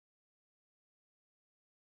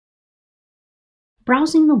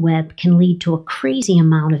Browsing the web can lead to a crazy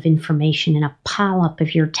amount of information in a pileup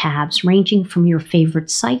of your tabs, ranging from your favorite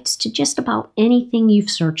sites to just about anything you've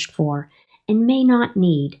searched for and may not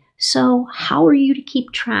need. So, how are you to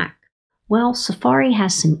keep track? Well, Safari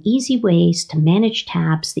has some easy ways to manage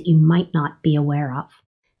tabs that you might not be aware of.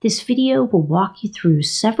 This video will walk you through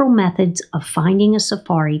several methods of finding a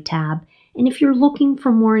Safari tab, and if you're looking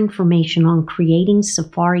for more information on creating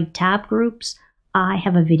Safari tab groups, I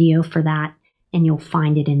have a video for that, and you'll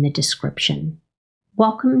find it in the description.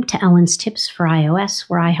 Welcome to Ellen's Tips for iOS,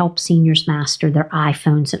 where I help seniors master their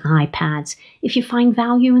iPhones and iPads. If you find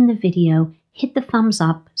value in the video, hit the thumbs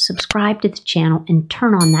up, subscribe to the channel, and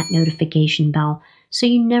turn on that notification bell so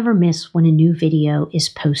you never miss when a new video is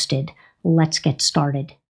posted. Let's get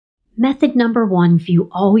started. Method number 1, view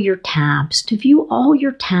all your tabs. To view all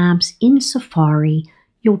your tabs in Safari,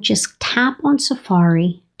 you'll just tap on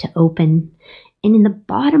Safari to open, and in the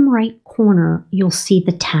bottom right corner, you'll see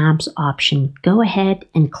the tabs option. Go ahead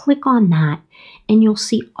and click on that, and you'll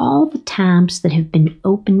see all the tabs that have been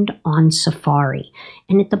opened on Safari.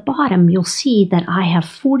 And at the bottom, you'll see that I have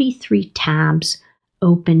 43 tabs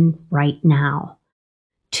open right now.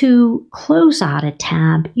 To close out a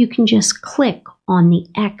tab, you can just click on the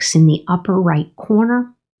X in the upper right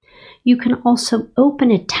corner. You can also open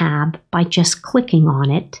a tab by just clicking on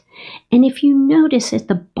it. And if you notice at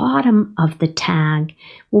the bottom of the tag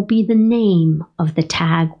will be the name of the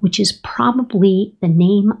tag, which is probably the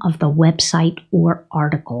name of the website or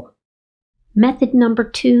article. Method number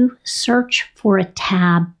 2, search for a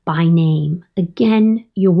tab by name. Again,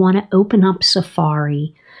 you'll want to open up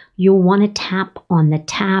Safari. You'll want to tap on the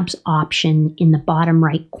tabs option in the bottom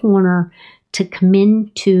right corner to come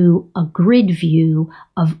into a grid view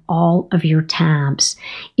of all of your tabs.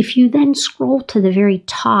 If you then scroll to the very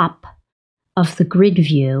top of the grid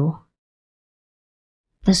view,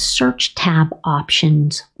 the search tab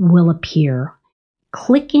options will appear.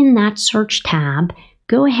 Click in that search tab,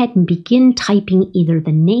 go ahead and begin typing either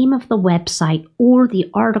the name of the website or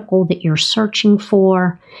the article that you're searching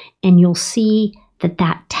for, and you'll see that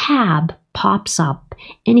that tab pops up.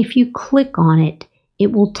 And if you click on it,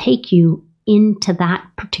 it will take you into that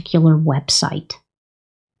particular website.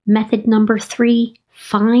 Method number 3,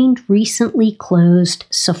 find recently closed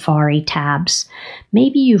Safari tabs.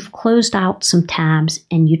 Maybe you've closed out some tabs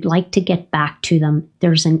and you'd like to get back to them.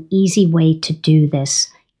 There's an easy way to do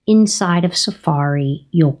this. Inside of Safari,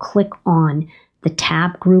 you'll click on the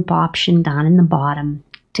tab group option down in the bottom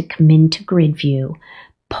to come into grid view.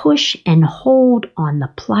 Push and hold on the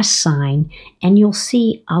plus sign, and you'll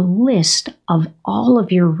see a list of all of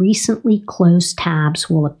your recently closed tabs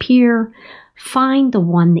will appear. Find the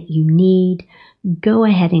one that you need, go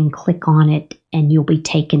ahead and click on it, and you'll be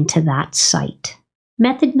taken to that site.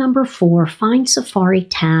 Method number 4, find Safari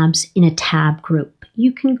tabs in a tab group.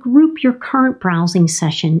 You can group your current browsing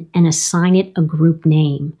session and assign it a group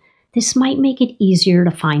name. This might make it easier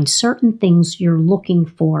to find certain things you're looking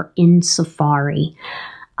for in Safari.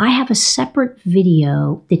 I have a separate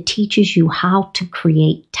video that teaches you how to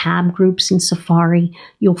create tab groups in Safari.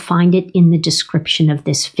 You'll find it in the description of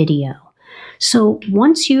this video. So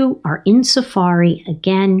once you are in Safari,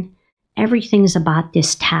 again, everything's about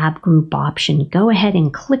this tab group option. Go ahead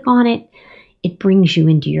and click on it. It brings you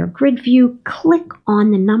into your grid view. Click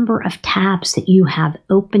on the number of tabs that you have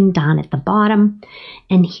open down at the bottom,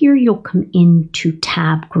 and here you'll come into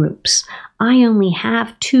tab groups. I only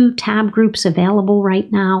have 2 tab groups available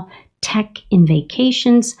right now, Tech and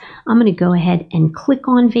Vacations. I'm going to go ahead and click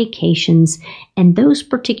on Vacations, and those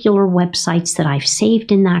particular websites that I've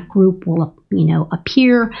saved in that group will,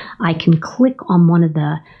 appear. I can click on one of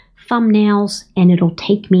the thumbnails, and it'll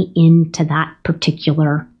take me into that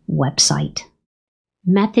particular website.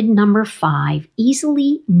 Method number 5,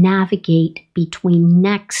 easily navigate between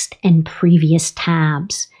next and previous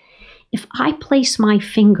tabs. If I place my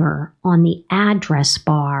finger on the address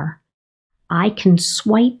bar, I can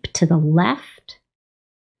swipe to the left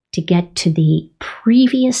to get to the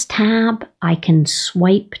previous tab. I can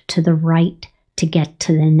swipe to the right to get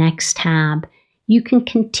to the next tab. You can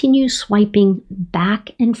continue swiping back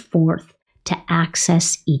and forth to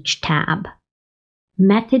access each tab.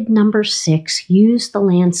 Method number 6, use the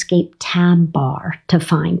landscape tab bar to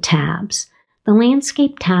find tabs. The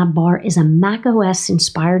landscape tab bar is a macOS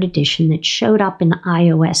inspired edition that showed up in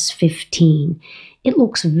iOS 15. It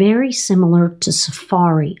looks very similar to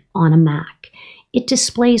Safari on a Mac. It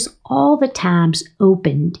displays all the tabs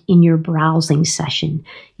opened in your browsing session.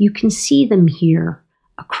 You can see them here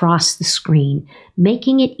across the screen,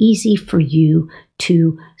 making it easy for you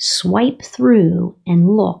to swipe through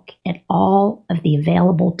and look at all of the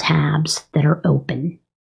available tabs that are open.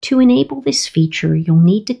 To enable this feature, you'll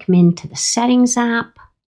need to come into the Settings app,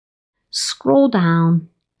 scroll down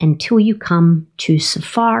until you come to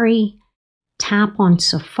Safari, tap on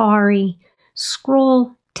Safari,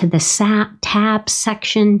 scroll to the Tabs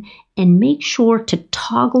section, and make sure to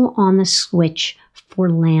toggle on the switch for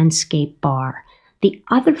Landscape Bar. The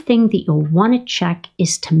other thing that you'll want to check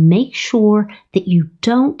is to make sure that you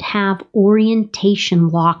don't have Orientation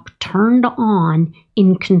Lock turned on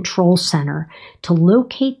in Control Center. To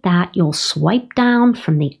locate that, you'll swipe down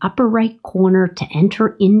from the upper right corner to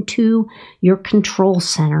enter into your Control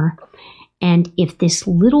Center. And if this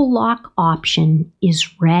little lock option is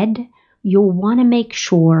red, you'll want to make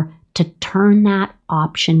sure to turn that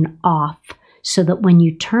option off so that when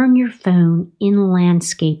you turn your phone in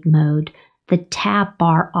landscape mode, the tab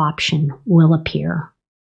bar option will appear.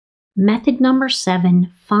 Method number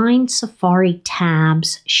 7, find Safari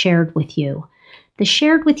tabs shared with you. The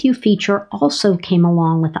Shared With You feature also came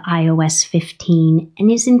along with iOS 15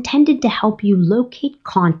 and is intended to help you locate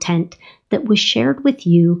content that was shared with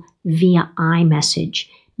you via iMessage,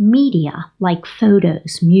 media like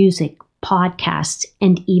photos, music, podcasts,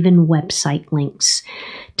 and even website links.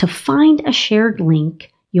 To find a shared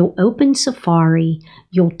link, you'll open Safari,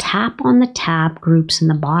 you'll tap on the tab groups in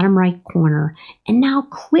the bottom right corner, and now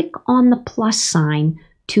click on the plus sign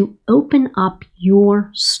to open up your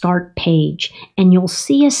start page, and you'll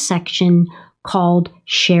see a section called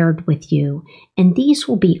Shared With You. And these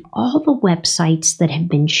will be all the websites that have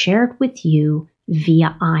been shared with you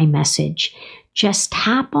via iMessage. Just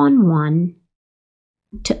tap on one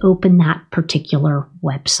to open that particular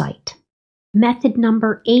website. Method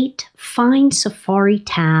number 8, find Safari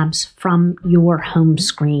tabs from your home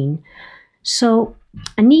screen. So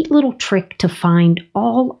a neat little trick to find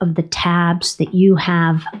all of the tabs that you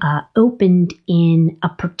have opened in a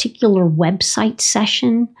particular website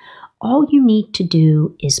session, all you need to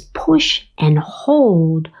do is push and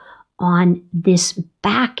hold on this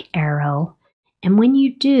back arrow. And when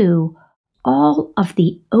you do, all of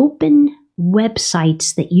the open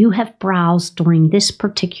websites that you have browsed during this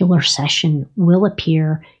particular session will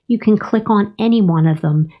appear. You can click on any one of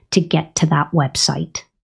them to get to that website.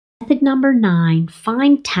 Method number 9,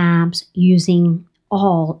 find tabs using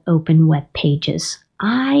all open web pages.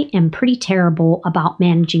 I am pretty terrible about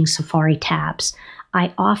managing Safari tabs.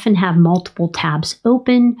 I often have multiple tabs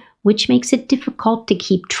open, which makes it difficult to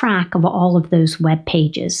keep track of all of those web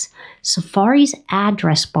pages. Safari's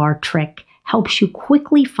address bar trick helps you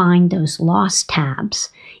quickly find those lost tabs.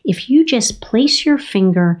 If you just place your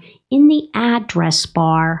finger in the address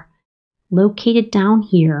bar located down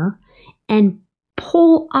here and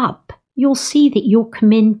pull up, you'll see that you'll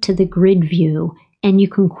come into the grid view and you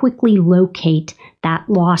can quickly locate that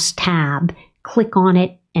lost tab, click on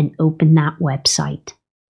it, and open that website.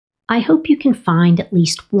 I hope you can find at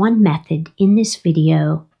least one method in this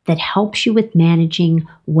video that helps you with managing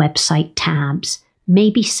website tabs.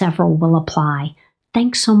 Maybe several will apply.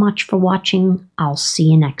 Thanks so much for watching. I'll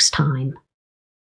see you next time.